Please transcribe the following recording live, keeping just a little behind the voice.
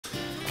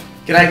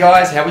G'day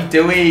guys, how we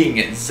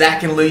doing?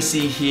 Zach and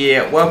Lucy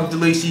here. Welcome to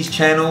Lucy's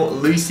channel,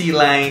 Lucy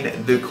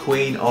Lane, the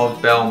Queen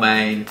of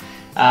Balmain.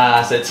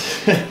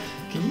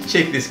 Can you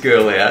check this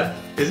girl out?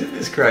 Isn't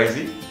this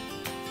crazy?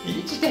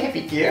 You're just a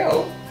happy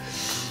girl.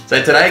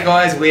 So today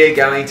guys, we're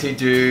going to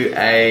do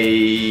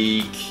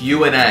a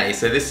Q&A.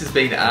 So this has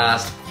been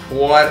asked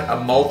quite a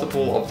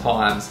multiple of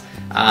times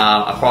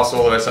across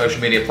all of our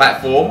social media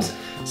platforms.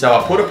 So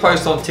I put a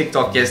post on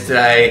TikTok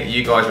yesterday,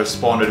 you guys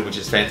responded, which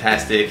is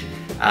fantastic.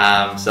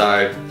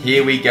 So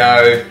here we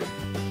go.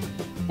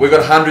 We've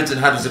got hundreds and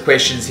hundreds of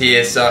questions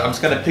here, so I'm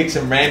just going to pick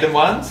some random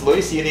ones.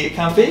 Lucy, you need to get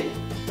comfy?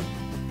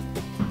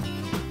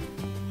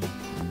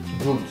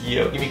 Good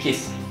girl. Give me a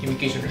kiss. Give me a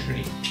kiss on the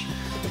shooty.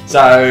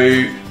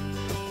 So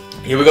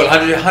here we've got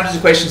hundreds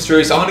of questions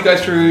through, so I'm going to go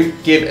through,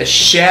 give a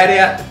shout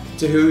out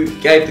to who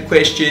gave the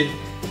question,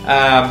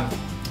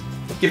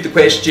 give the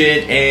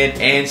question and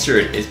answer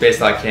it as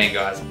best I can,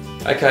 guys.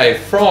 Okay,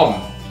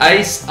 from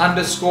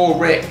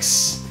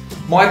Ace_Rex.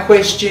 My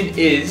question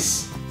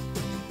is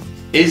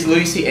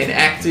Lucy an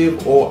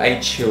active or a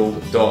chilled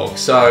dog?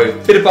 So,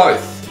 bit of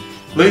both.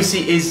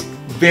 Lucy is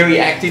very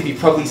active. You've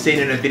probably seen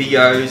in her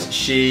videos.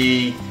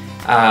 She,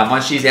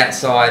 once she's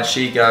outside,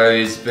 she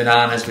goes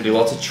bananas. We do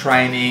lots of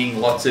training,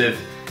 lots of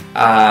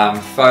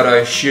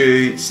photo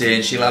shoots,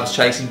 and she loves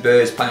chasing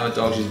birds, playing with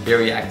dogs. She's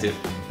very active,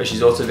 but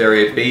she's also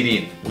very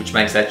obedient, which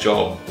makes that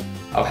job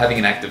of having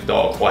an active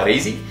dog quite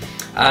easy.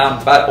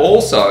 But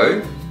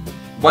also,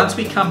 once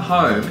we come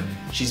home,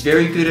 she's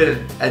very good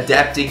at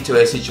adapting to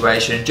her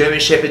situation. German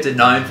Shepherds are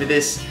known for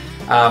this.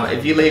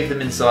 If you leave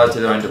them inside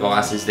to their own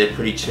devices, they're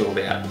pretty chilled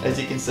out. As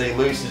you can see,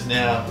 Luce is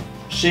now,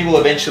 she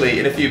will eventually,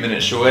 in a few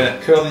minutes, she'll end up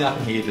curling up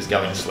in here just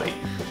going to sleep,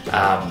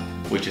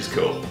 which is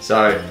cool.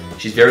 So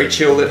she's very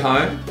chilled at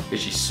home, but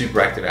she's super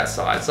active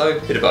outside. So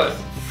a bit of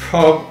both.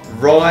 From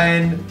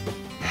Ryan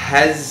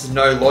Has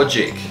No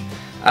Logic.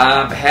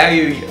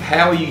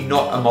 How are you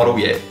not a model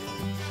yet?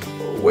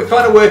 We're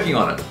kind of working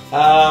on it.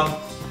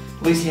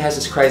 Lucy has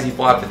this crazy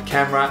vibe with the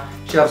camera.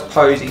 She loves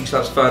posing, she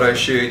loves photo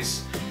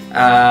shoots.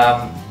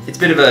 It's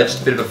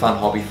just a bit of a fun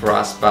hobby for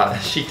us, but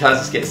she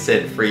does get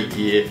sent free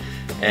gear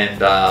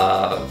and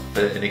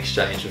in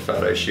exchange for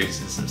photo shoots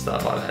and some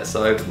stuff like that.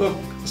 So look,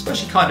 I suppose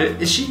she kind of,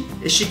 is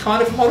she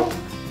kind of a model?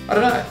 I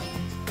don't know.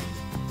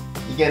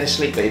 You're going to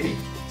sleep, baby.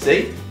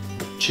 See?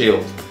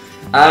 Chilled.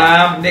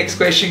 Next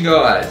question,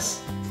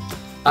 guys.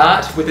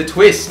 Art with a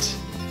twist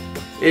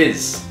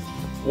is,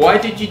 why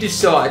did you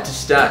decide to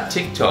start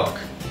TikTok?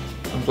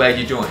 I'm glad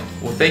you joined.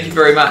 Well, thank you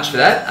very much for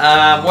that.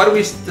 Why did we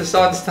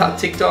decide to start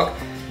TikTok?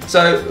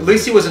 So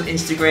Lucy was on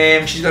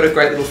Instagram. She's got a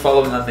great little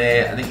following on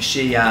there. I think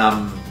she's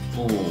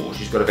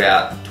got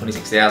about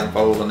 26,000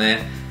 followers on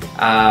there.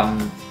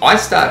 I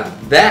started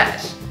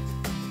that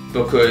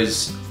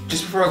because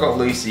just before I got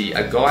Lucy,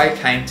 a guy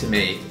came to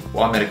me.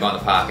 Well, I met a guy in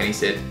the park, and he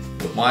said,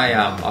 "Look,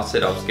 I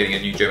said I was getting a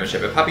new German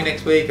Shepherd puppy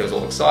next week. I was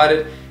all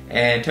excited,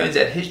 and turns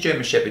out his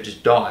German Shepherd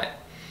just died."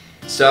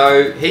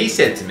 So he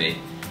said to me,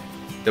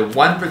 the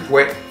one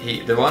regret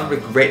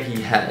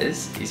he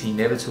has is he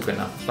never took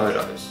enough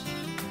photos.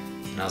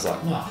 And I was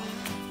like, wow,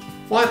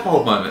 light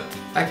bulb moment.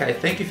 Okay,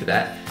 thank you for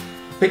that.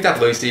 Picked up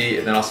Lucy,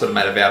 and then I sort of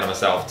made a vow to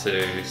myself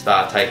to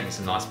start taking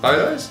some nice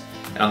photos.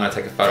 And I'm going to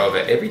take a photo of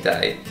her every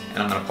day,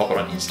 and I'm going to pop it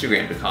on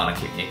Instagram to kind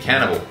of keep me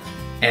accountable.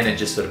 And it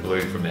just sort of blew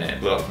from there.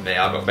 Blew up from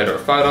there. I got better at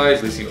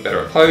photos, Lucy got better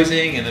at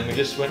posing, and then we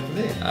just went from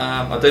there.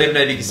 I don't even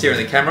know if you can see her in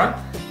the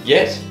camera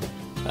yet,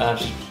 but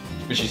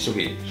she's still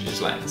here. She's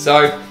just laying.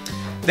 So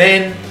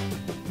then,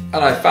 I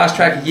don't know, fast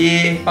forward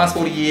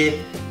a year,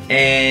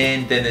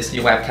 and then this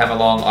new app came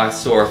along. I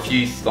saw a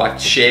few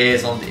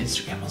shares on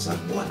Instagram. I was like,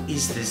 what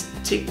is this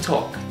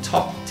TikTok,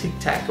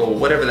 Tic-Tac, or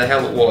whatever the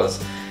hell it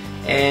was?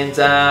 And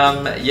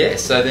yeah,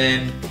 so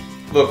then,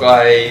 look,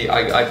 I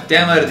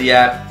downloaded the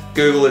app,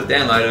 Googled it,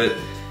 downloaded it,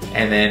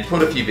 and then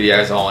put a few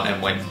videos on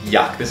and went,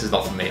 yuck, this is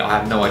not for me. I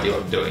have no idea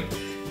what I'm doing.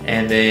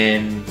 And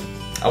then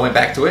I went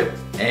back to it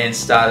and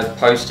started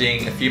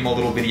posting a few more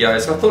little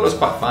videos. So I thought it was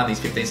quite fun, these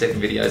 15-second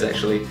videos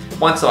actually,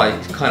 once I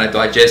kind of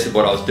digested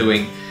what I was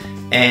doing.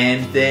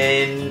 And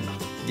then,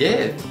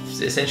 yeah,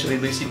 essentially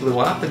Lucy blew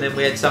up, and then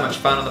we had so much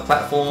fun on the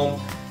platform,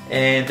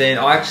 and then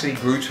I actually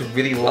grew to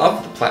really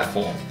love the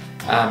platform.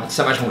 It's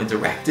so much more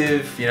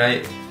interactive, you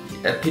know,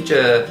 a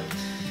picture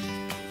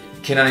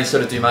can only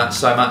sort of do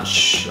so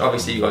much.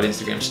 Obviously you've got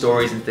Instagram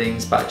stories and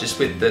things, but just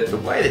with the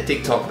way that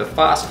TikTok, the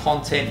fast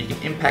content, you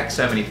can impact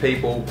so many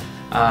people.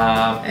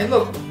 And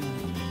look,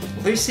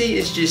 Lucy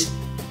is just,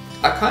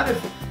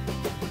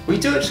 we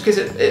do it just because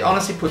it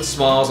honestly puts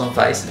smiles on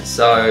faces.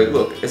 So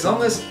look, as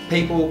long as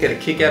people get a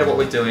kick out of what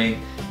we're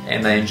doing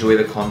and they enjoy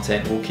the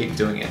content, we'll keep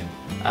doing it.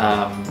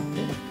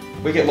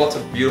 We get lots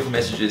of beautiful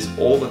messages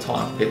all the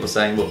time from people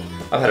saying, look,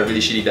 I've had a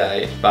really shitty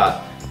day,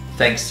 but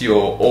thanks to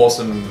your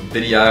awesome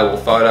video or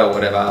photo or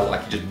whatever,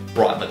 like, you just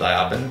brighten the day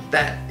up, and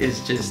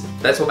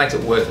that's what makes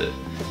it worth it.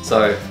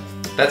 So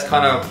that's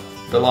kind of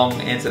the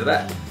long answer to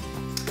that.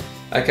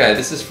 Okay,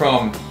 this is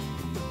from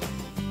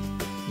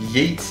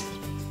Yeet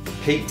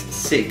Pete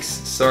 6.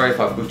 Sorry if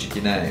I butchered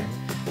your name.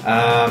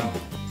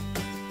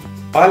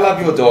 I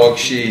love your dog,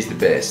 she is the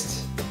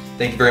best.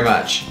 Thank you very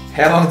much.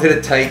 How long did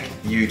it take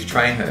you to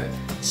train her?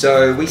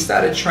 So we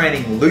started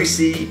training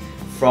Lucy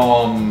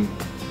from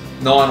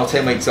 9 or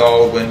 10 weeks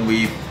old when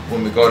we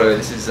got her.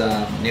 This is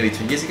nearly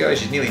 2 years ago.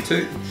 She's nearly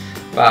 2,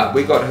 but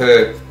we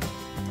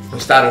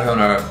started her on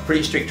a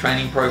pretty strict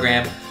training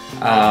program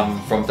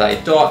from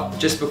day dot,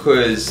 just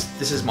because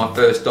this is my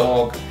first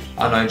dog.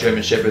 I know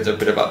German Shepherds are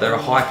they're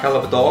a high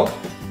caliber dog.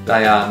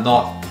 They are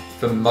not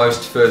for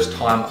most first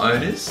time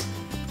owners.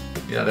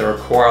 You know, they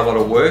require a lot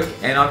of work,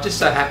 and I've just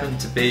so happened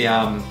to be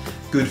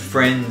good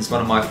friends.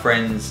 One of my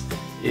friends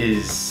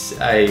is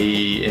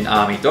an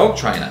army dog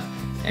trainer,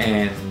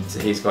 and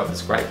he's got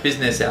this great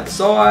business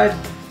outside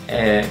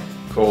and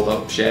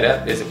called, shout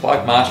out, there's a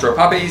plug, Master of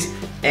Puppies,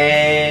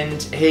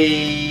 and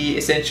he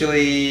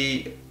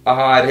essentially, I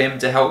hired him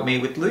to help me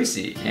with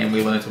Lucy, and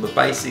we learned all the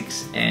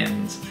basics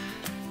and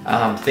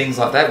things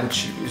like that,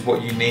 which is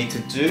what you need to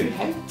do.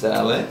 Hey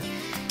darling.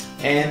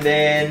 And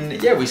then,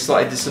 yeah, we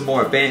slightly did some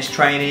more advanced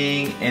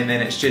training, and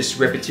then it's just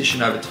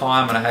repetition over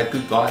time, and I had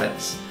good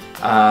guidance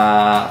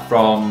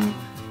from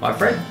my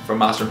friend from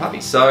Master and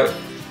Puppies. So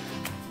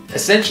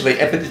essentially,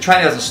 but the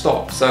training doesn't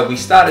stop. So we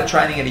started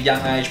training at a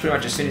young age, pretty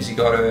much as soon as he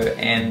got her,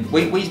 and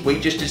we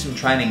just did some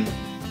training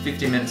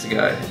 15 minutes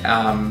ago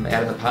out in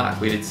the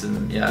park. We did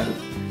some, you know,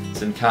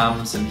 some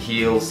come, some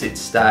heel, sit,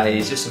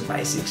 stays, just some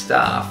basic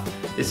stuff.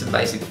 Did some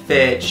basic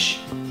fetch,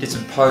 did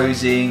some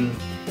posing,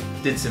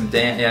 did some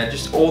dance, you know,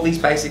 just all these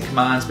basic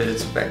commands, but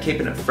it's about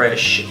keeping it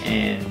fresh.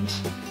 And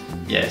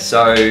yeah,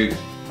 so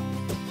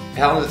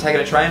how long has it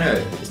taken to train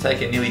her? It's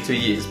taken nearly 2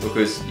 years,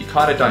 because you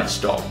kind of don't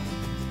stop.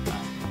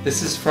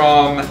 This is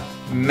from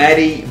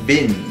Maddie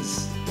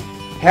Vins.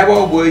 How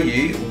old were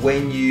you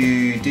when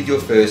you did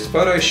your first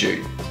photo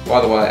shoot?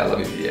 By the way, I love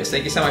your videos.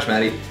 Thank you so much,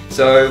 Maddie.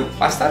 So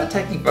I started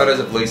taking photos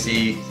of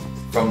Lucy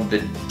from the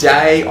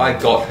day I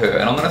got her,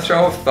 and I'm going to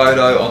throw a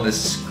photo on the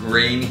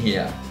screen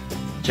here.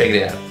 Check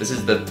it out. This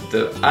is the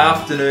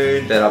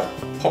afternoon that I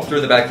popped her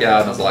in the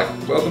backyard, and I was like,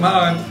 welcome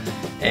home.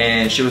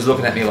 And she was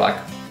looking at me like,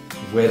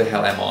 where the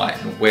hell am I?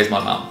 And where's my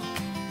mum?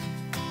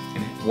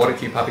 And what a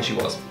cute puppy she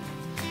was.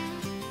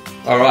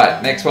 All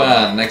right, next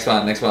one.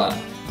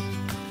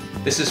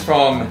 This is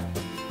from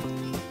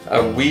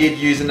a weird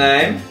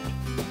username,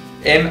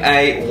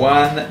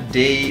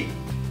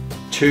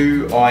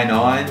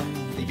 MA1D2I9.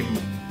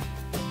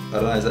 I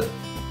don't know, is it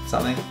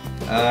something?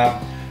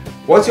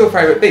 What's your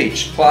favourite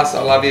beach? Plus,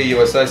 I love you. You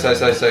are so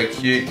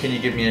cute. Can you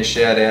give me a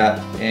shout out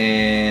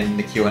in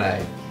the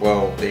Q&A?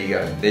 Well, there you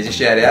go. There's your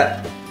shout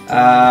out.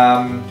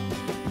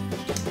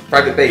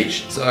 Favourite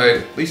beach.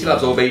 So Lucy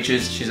loves all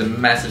beaches. She's a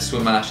massive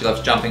swimmer. She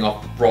loves jumping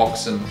off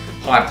rocks and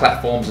high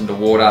platforms into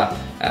water.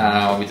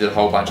 We did a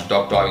whole bunch of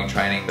dog diving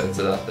training, but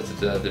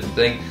that's a different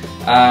thing.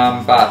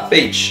 But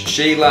beach,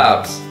 she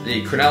loves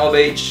the Cronulla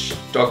Beach,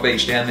 dog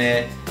beach down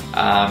there.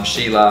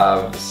 She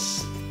loves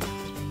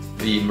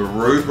the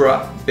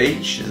Maroubra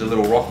Beach. There's a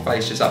little rock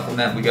face just up from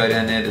that. We go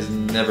down there, there's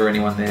never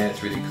anyone there.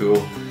 It's really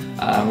cool.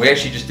 We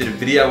actually just did a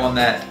video on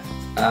that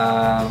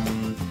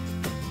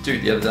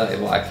the other day,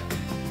 like,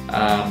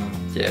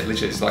 yeah,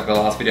 literally it's like the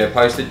last video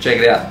posted. Check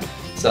it out.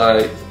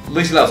 So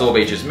Lucy loves all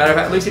beaches. Matter of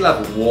fact, Lucy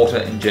loves water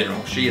in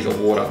general. She is a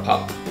water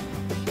pup.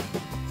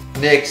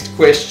 Next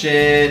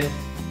question.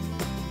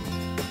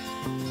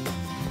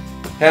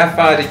 How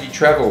far did you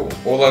travel?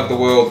 All over the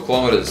world,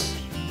 kilometers.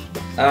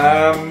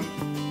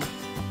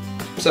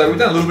 So we've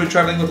done a little bit of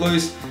traveling with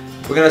Luce.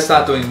 We're going to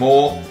start doing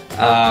more.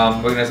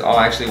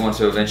 I actually want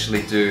to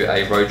eventually do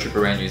a road trip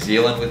around New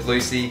Zealand with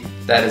Lucy.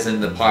 That is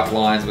in the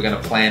pipelines. We're going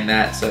to plan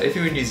that. So if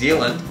you're in New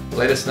Zealand,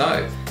 let us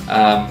know.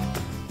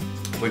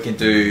 We can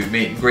do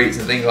meet and greets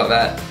and things like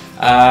that.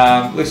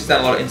 Lucy's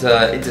done a lot of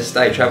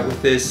interstate travel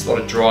with this, a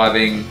lot of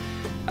driving.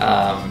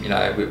 You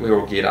know, we're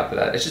all geared up for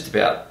that. It's just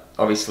about,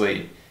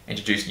 obviously,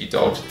 introducing your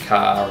dog to the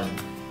car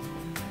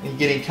and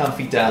getting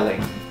comfy,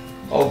 darling.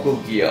 Oh,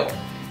 good girl.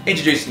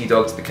 Introducing your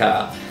dog to the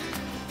car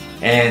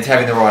and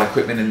having the right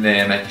equipment in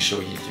there, making sure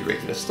you do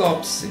regular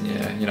stops and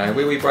you know,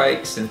 wee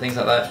brakes and things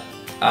like that.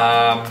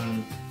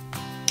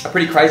 A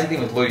pretty crazy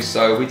thing with Luce,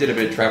 so we did a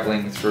bit of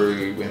travelling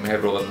through when we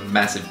had all the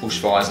massive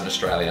bushfires in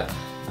Australia,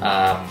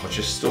 which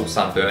is still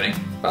sunburning,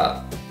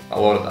 but a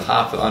lot of over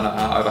half of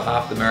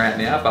them are out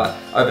now. But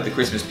over the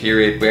Christmas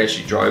period, we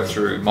actually drove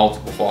through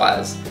multiple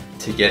fires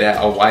to get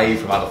out away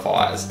from other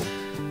fires,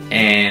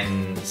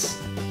 and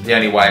the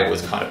only way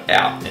was kind of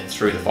out and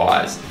through the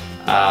fires.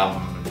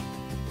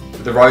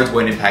 The roads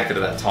weren't impacted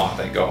at that time,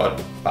 thank God,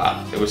 but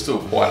it was still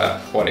quite a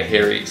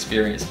hairy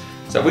experience.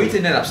 So we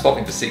didn't end up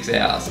stopping for 6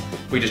 hours.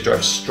 We just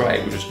drove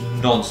straight, we just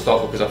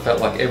non-stop, because I felt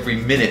like every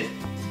minute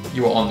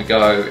you were on the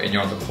go and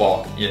you're on the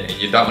clock.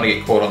 You don't want to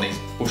get caught on these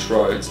bush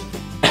roads,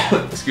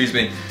 excuse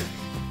me,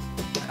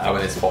 when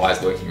there's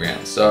fires lurking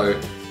around. So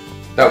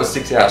that was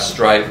 6 hours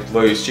straight with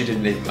Luce. She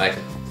didn't even make it.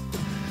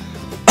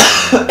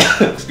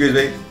 Excuse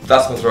me,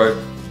 dust my throat.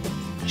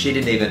 She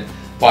didn't even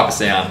pipe a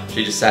sound.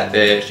 She just sat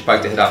there, she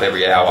poked her head up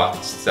every hour,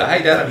 said,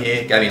 hey Dad, I'm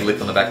here, gave me a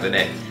lick on the back of the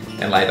neck,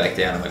 and lay back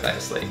down and went back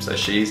to sleep. So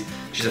she's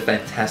a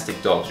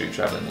fantastic dog to be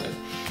travelling with.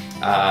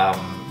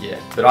 Yeah,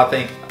 but I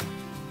think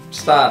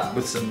start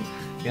with some,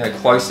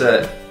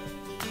 closer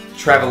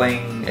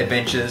traveling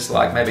adventures,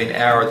 like maybe an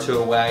hour or two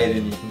away,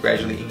 then you can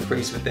gradually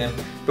increase with them.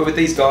 But with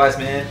these guys,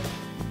 man,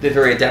 they're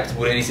very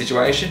adaptable to any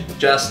situation.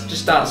 Just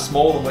start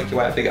small and work your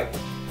way up bigger.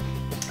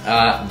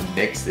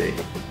 Next thing.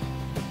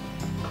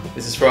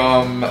 This is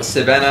from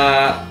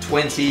Savannah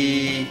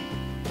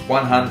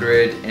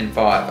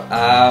 20105.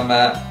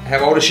 How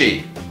old is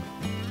she?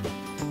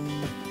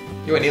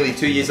 You are nearly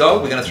 2 years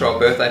old. We're going to throw a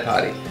birthday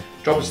party.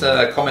 Drop us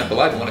a comment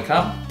below if you want to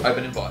come.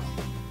 Open invite.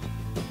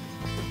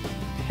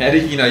 How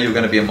did you know you were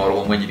going to be a model,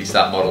 and when did you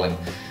start modeling?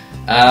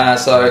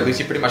 So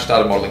Lucy pretty much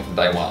started modeling from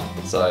day one.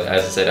 So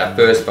as I said, our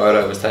first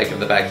photo was taken in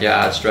the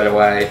backyard straight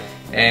away,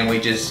 and we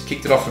just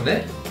kicked it off from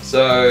there.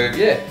 So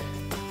yeah,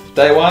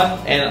 day one,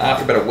 and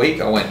after about a week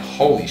I went,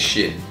 holy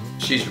shit,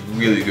 she's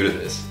really good at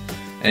this.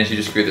 And she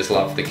just grew this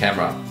love for the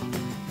camera.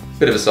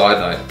 Bit of a side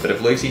note, but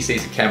if Lucy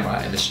sees a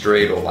camera in the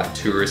street or like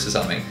tourists or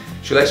something,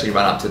 she'll actually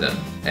run up to them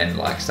and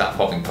like start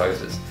popping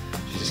poses.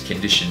 She's just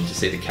conditioned to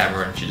see the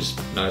camera and she just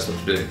knows what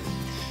to do.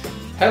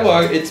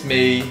 Hello, it's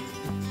me,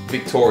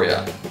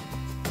 Victoria.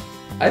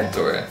 Hey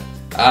Victoria.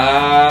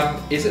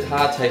 Is it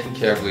hard taking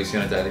care of Lucy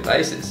on a daily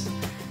basis?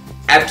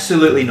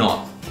 Absolutely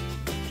not.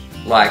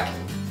 Like,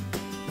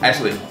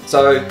 absolutely not.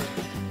 So,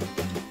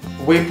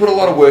 we put a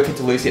lot of work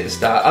into Lucy at the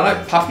start. I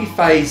know puppy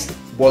phase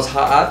was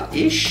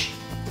hard-ish.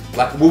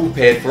 Like, we're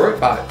prepared for it,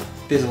 but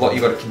there's a lot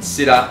you've got to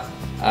consider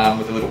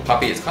with a little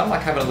puppy. It's kind of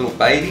like having a little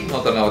baby.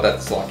 I don't know what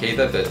that's like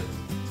either, but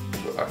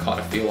I kind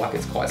of feel like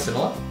it's quite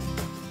similar.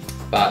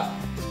 But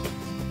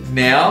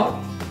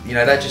now,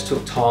 that just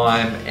took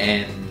time,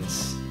 and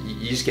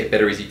you just get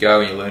better as you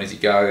go and you learn as you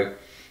go.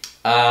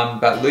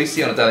 But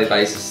Lucy on a daily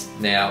basis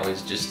now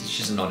is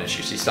she's a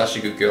non-issue. She's such a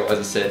good girl. As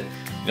I said,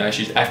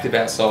 she's active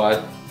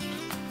outside.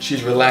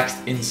 She's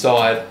relaxed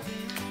inside.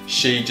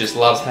 She just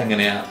loves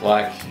hanging out.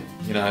 Like,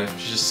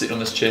 she's just sitting on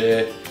this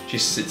chair. She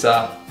sits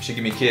up, she'll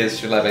give me a kiss,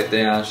 she'll lay back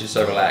down. She's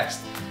so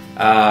relaxed.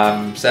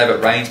 Say if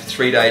it rains for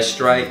 3 days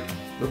straight,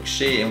 look,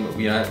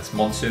 it's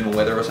monsoonal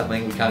weather or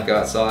something, we can't go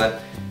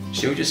outside,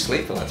 she'll just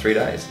sleep for like 3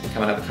 days and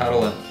come and have a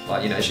cuddle,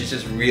 and she's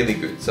just really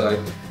good.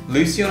 So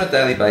Lucy on a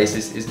daily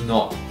basis is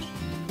not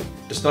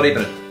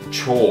even a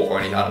chore or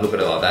anything. I don't look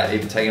at it like that.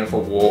 Even taking her for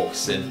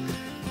walks, and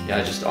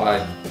I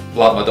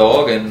love my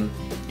dog, and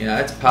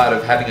it's part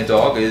of having a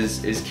dog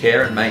is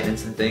care and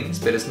maintenance and things,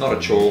 but it's not a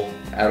chore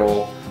at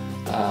all.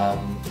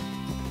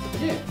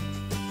 Yeah.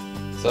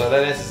 So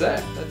that answers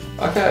that.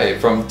 Okay,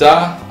 from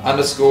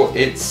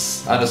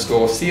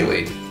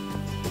da_it's_Sealy.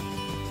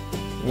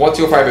 What's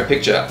your favourite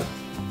picture?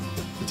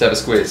 Let's have a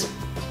squiz.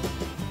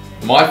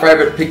 My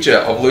favourite picture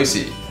of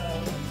Lucy.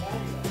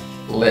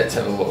 Let's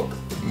have a look.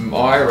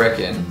 I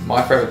reckon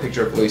my favourite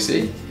picture of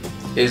Lucy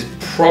is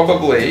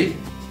probably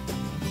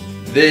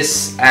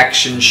this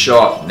action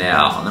shot.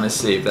 Now, I'm going to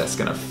see if that's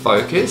going to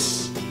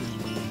focus.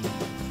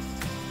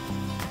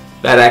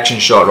 That action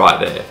shot right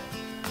there.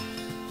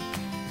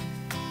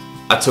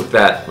 I took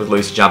that with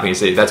Lucy jumping. You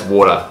see, that's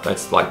water.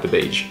 That's like the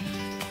beach.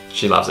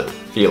 She loves it.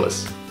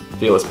 Fearless.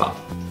 Fearless pup.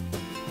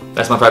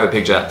 That's my favourite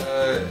picture.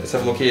 Let's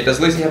have a look here. Does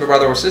Lucy have a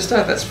brother or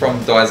sister? That's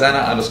from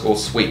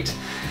Diana_sweet.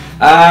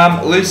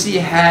 Lucy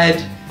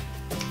had,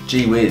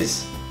 gee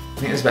whiz, I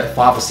think there's about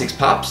 5 or 6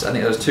 pups. I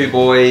think there was 2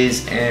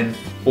 boys and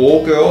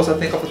 4 girls, I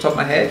think, off the top of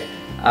my head.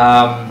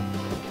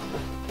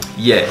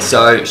 Yeah,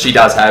 so she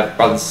does have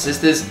brothers and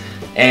sisters,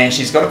 and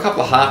she's got a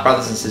couple of half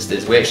brothers and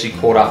sisters. We actually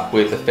caught up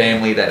with a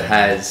family that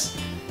has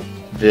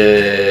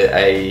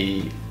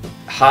a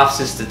half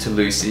sister to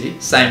Lucy,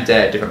 same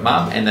dad, different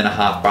mum, and then a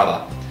half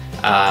brother.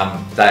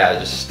 They are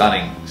just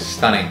stunning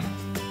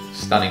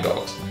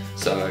dogs.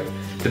 So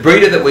the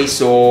breeder that we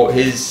saw,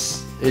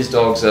 his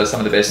dogs are some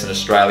of the best in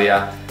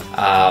Australia.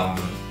 Yeah,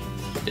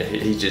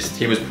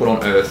 he was put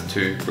on earth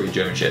to breed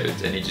German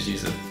Shepherds, and he just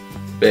used the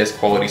best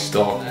quality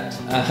stock.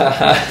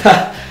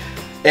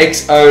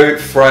 XO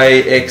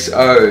Frey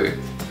XO.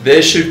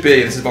 There should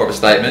be, this is more of a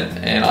statement,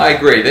 and I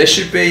agree, there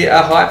should be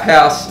a hype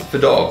house for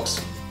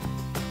dogs.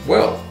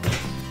 Well,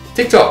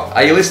 TikTok,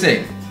 are you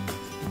listening?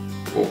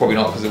 Well, probably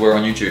not because we're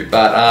on YouTube,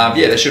 but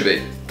yeah, there should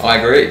be. I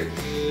agree.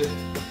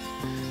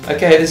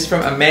 Okay, this is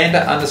from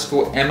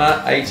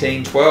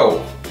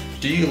Amanda_Emma1812.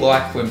 Do you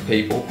like when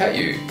people pet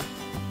you?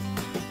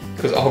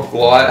 Because I'll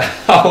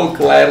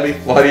gladly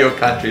fly to your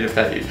country to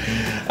pet you.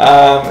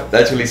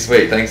 That's really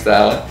sweet, thanks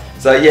darling.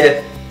 So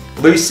yeah,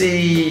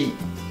 Lucy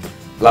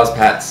loves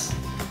pats.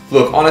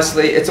 Look,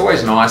 honestly, it's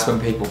always nice when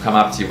people come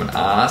up to you and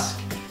ask,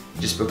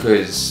 just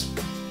because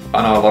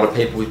I know a lot of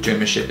people with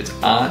German Shepherds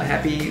aren't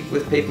happy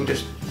with people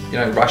just,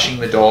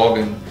 rushing the dog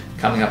and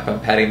coming up and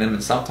patting them,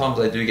 and sometimes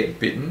they do get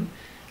bitten.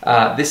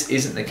 This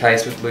isn't the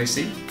case with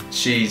Lucy.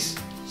 She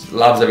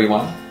loves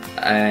everyone,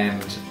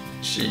 and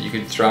you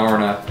could throw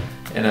her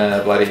in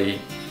a bloody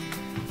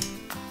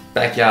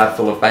backyard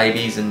full of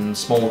babies and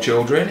small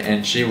children,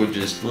 and she would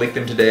just lick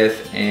them to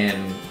death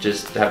and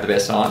just have the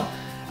best time.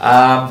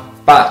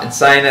 But in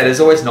saying that, it's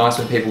always nice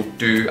when people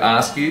do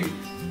ask you.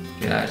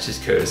 It's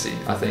just courtesy,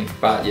 I think.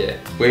 But yeah,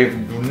 we'll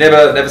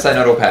never say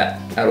no to a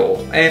pat at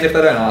all. And if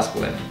they don't ask,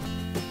 well then,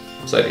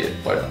 so be it,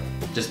 whatever.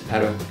 just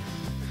pat her.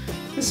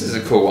 This is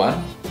a cool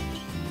one.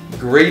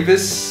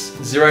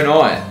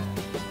 Grievous09.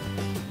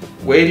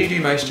 Where do you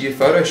do most of your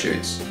photo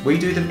shoots? We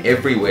do them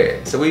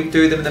everywhere. So we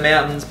do them in the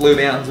mountains, Blue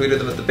Mountains, we do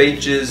them at the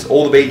beaches,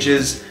 all the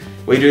beaches.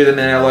 We do them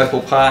in our local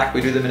park,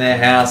 we do them in our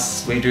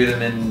house, we do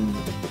them in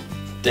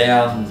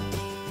down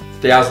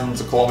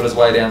thousands of kilometers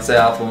way down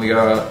south when we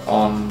go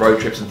on road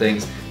trips and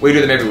things. We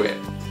do them everywhere.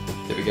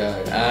 There we go.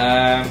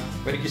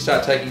 When did you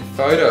start taking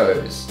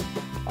photos?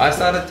 I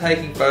started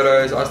taking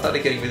photos, I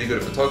started getting really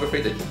good at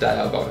photography the day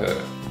I got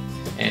her.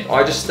 And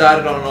I just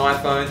started on an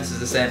iPhone, this is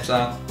the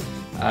Samsung,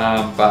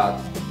 but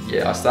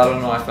yeah, I started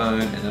on an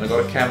iPhone and then I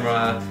got a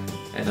camera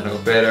and then I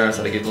got better, I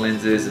started getting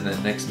lenses, and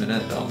then next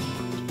minute I'll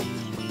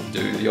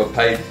do the odd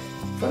paid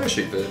photo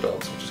shoot for the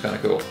dogs, which is kind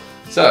of cool.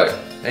 So,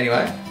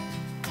 anyway,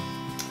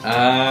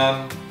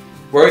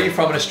 where are you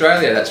from in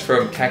Australia? That's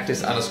from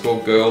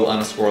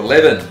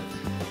cactus_girl_11.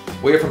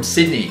 We're from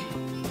Sydney.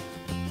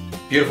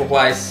 Beautiful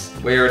place.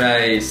 We're in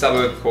a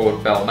suburb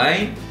called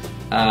Balmain.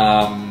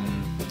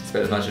 It's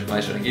about as much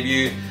information I can give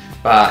you,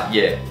 but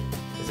yeah,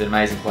 it's an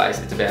amazing place.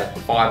 It's about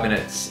 5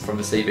 minutes from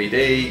the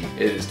CBD.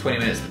 It is 20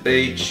 minutes to the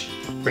beach.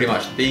 Pretty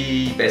much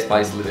the best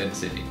place to live in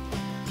Sydney.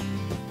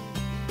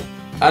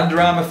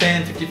 Under Armour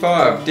Fan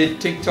 55, did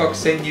TikTok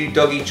send you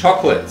doggy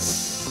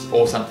chocolates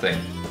or something?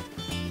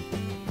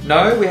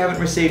 No, we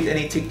haven't received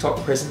any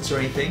TikTok presents or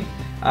anything.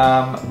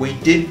 We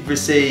did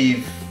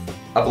receive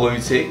a blue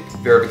tick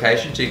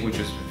verification tick, which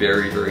was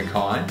very, very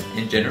kind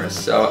and generous.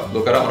 So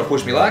look, I don't want to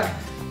push me luck,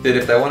 but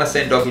if they want to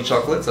send doggy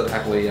chocolates, I'd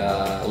happily,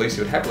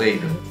 Lucy would happily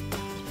eat them.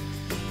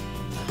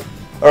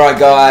 Alright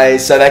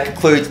guys, so that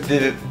concludes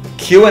the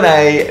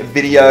Q&A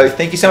video.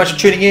 Thank you so much for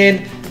tuning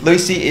in.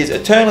 Lucy is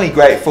eternally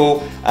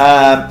grateful.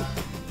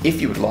 If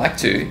you would like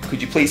to,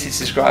 could you please hit the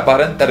subscribe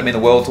button? That'd mean the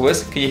world to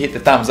us. Can you hit the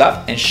thumbs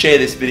up and share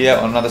this video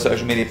on another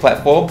social media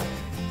platform?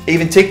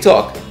 Even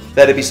TikTok,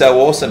 that'd be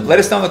so awesome. Let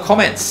us know in the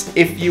comments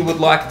if you would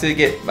like to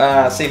get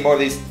see more of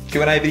these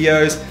Q&A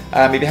videos.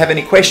 If you have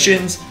any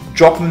questions,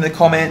 drop them in the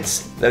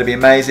comments. That'd be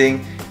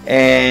amazing.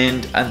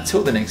 And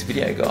until the next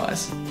video,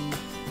 guys,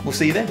 we'll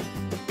see you then.